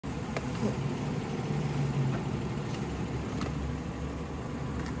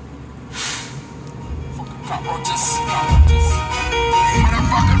Cockroaches.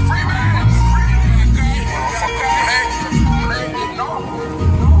 Motherfucking free man. Motherfucking play. No.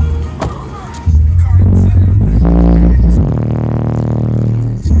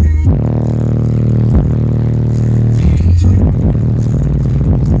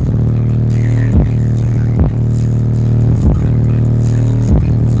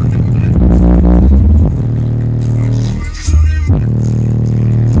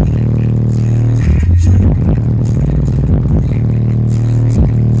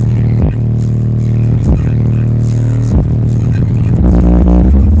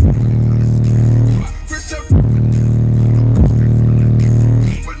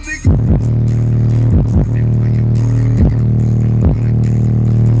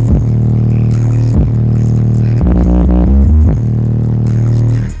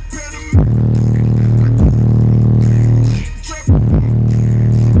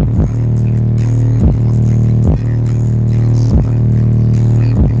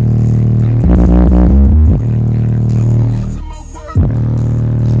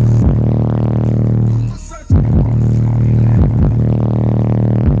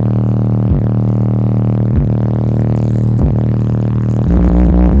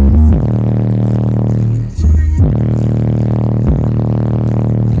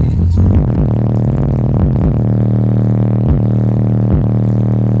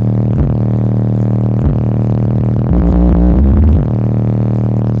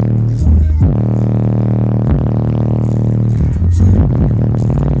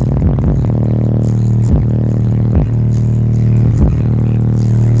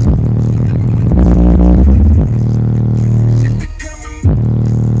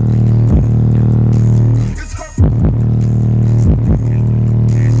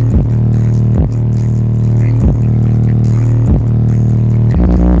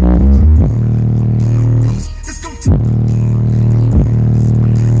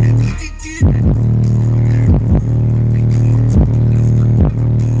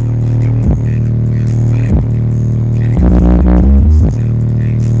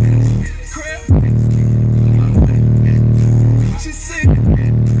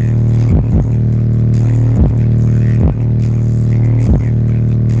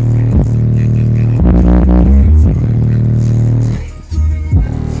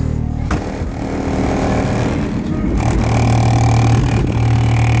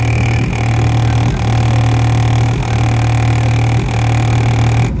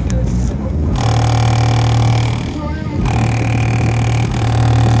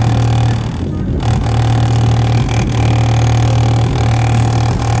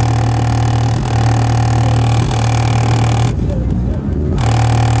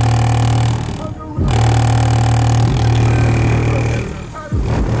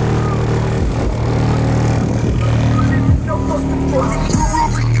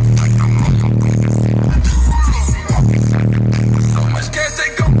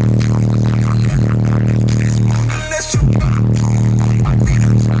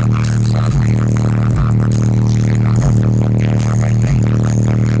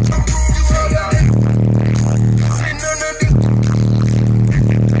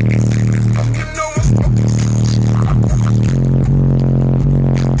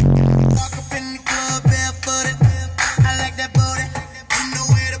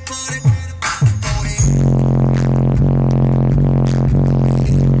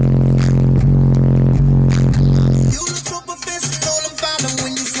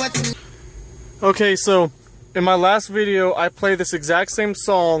 Okay, so in my last video, I played this exact same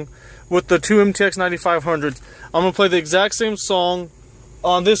song with the two MTX 9500s. I'm going to play the exact same song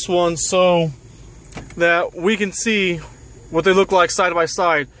on this one so that we can see what they look like side by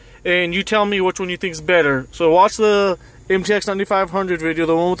side. And you tell me which one you think is better. So watch the MTX 9500 video,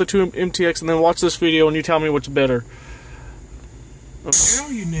 the one with the two MTX, and then watch this video and you tell me what's better.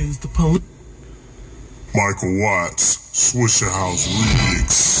 Area News, the police. Michael Watts, Swishahouse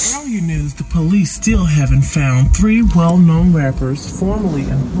Remix. Area News, the police still haven't found 3 well-known rappers formerly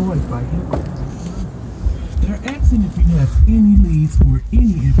employed by hip-hop. They're asking if you have any leads or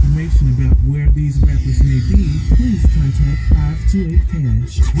any information about where these rappers may be, please contact 528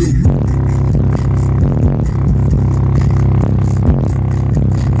 Cash.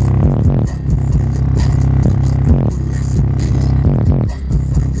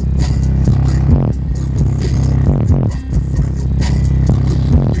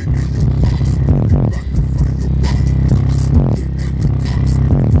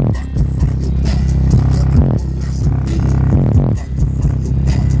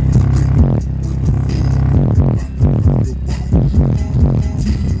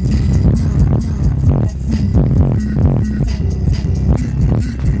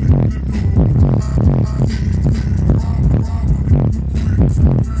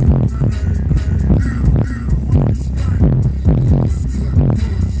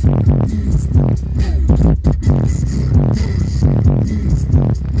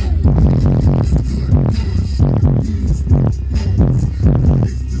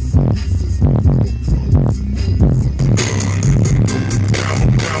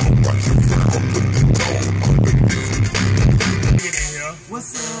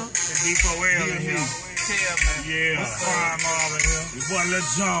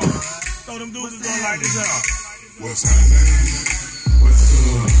 John. Throw them dudes is going like this out. What's happening? What's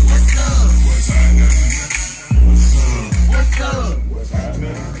up? What's up? What's happening? What's up? What's up? What's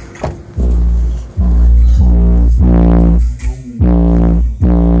happening?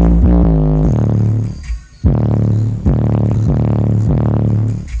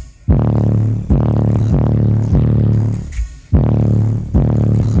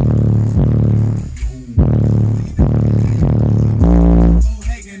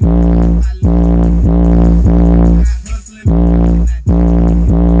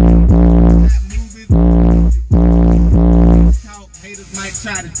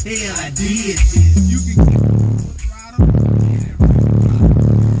 Try to tell I did this. You can get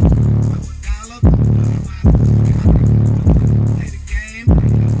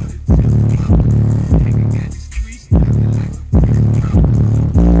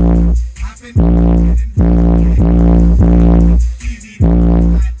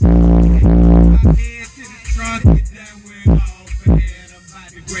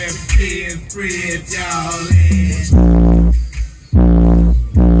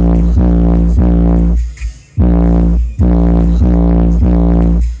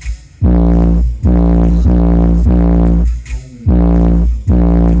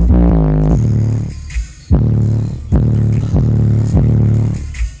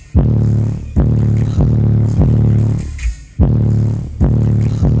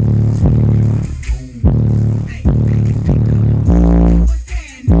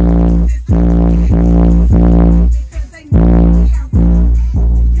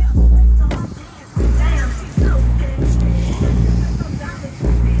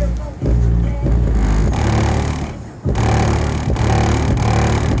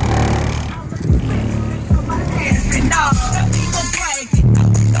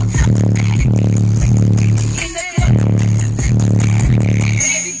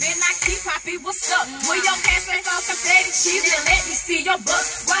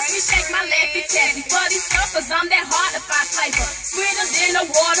I'm that hard to find flavor. Sweeter than a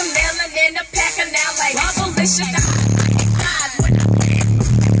watermelon in the pack of now like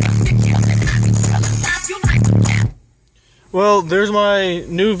Well, there's my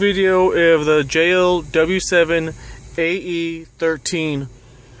new video of the JLW7AE13.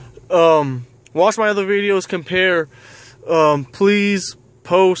 Watch my other videos, compare. Please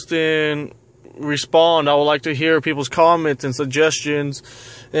post and respond. I would like to hear people's comments and suggestions,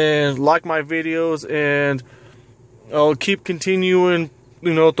 and like my videos, and I'll keep continuing,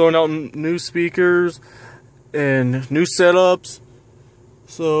 throwing out new speakers and new setups.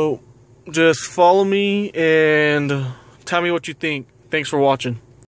 So just follow me and tell me what you think. Thanks for watching.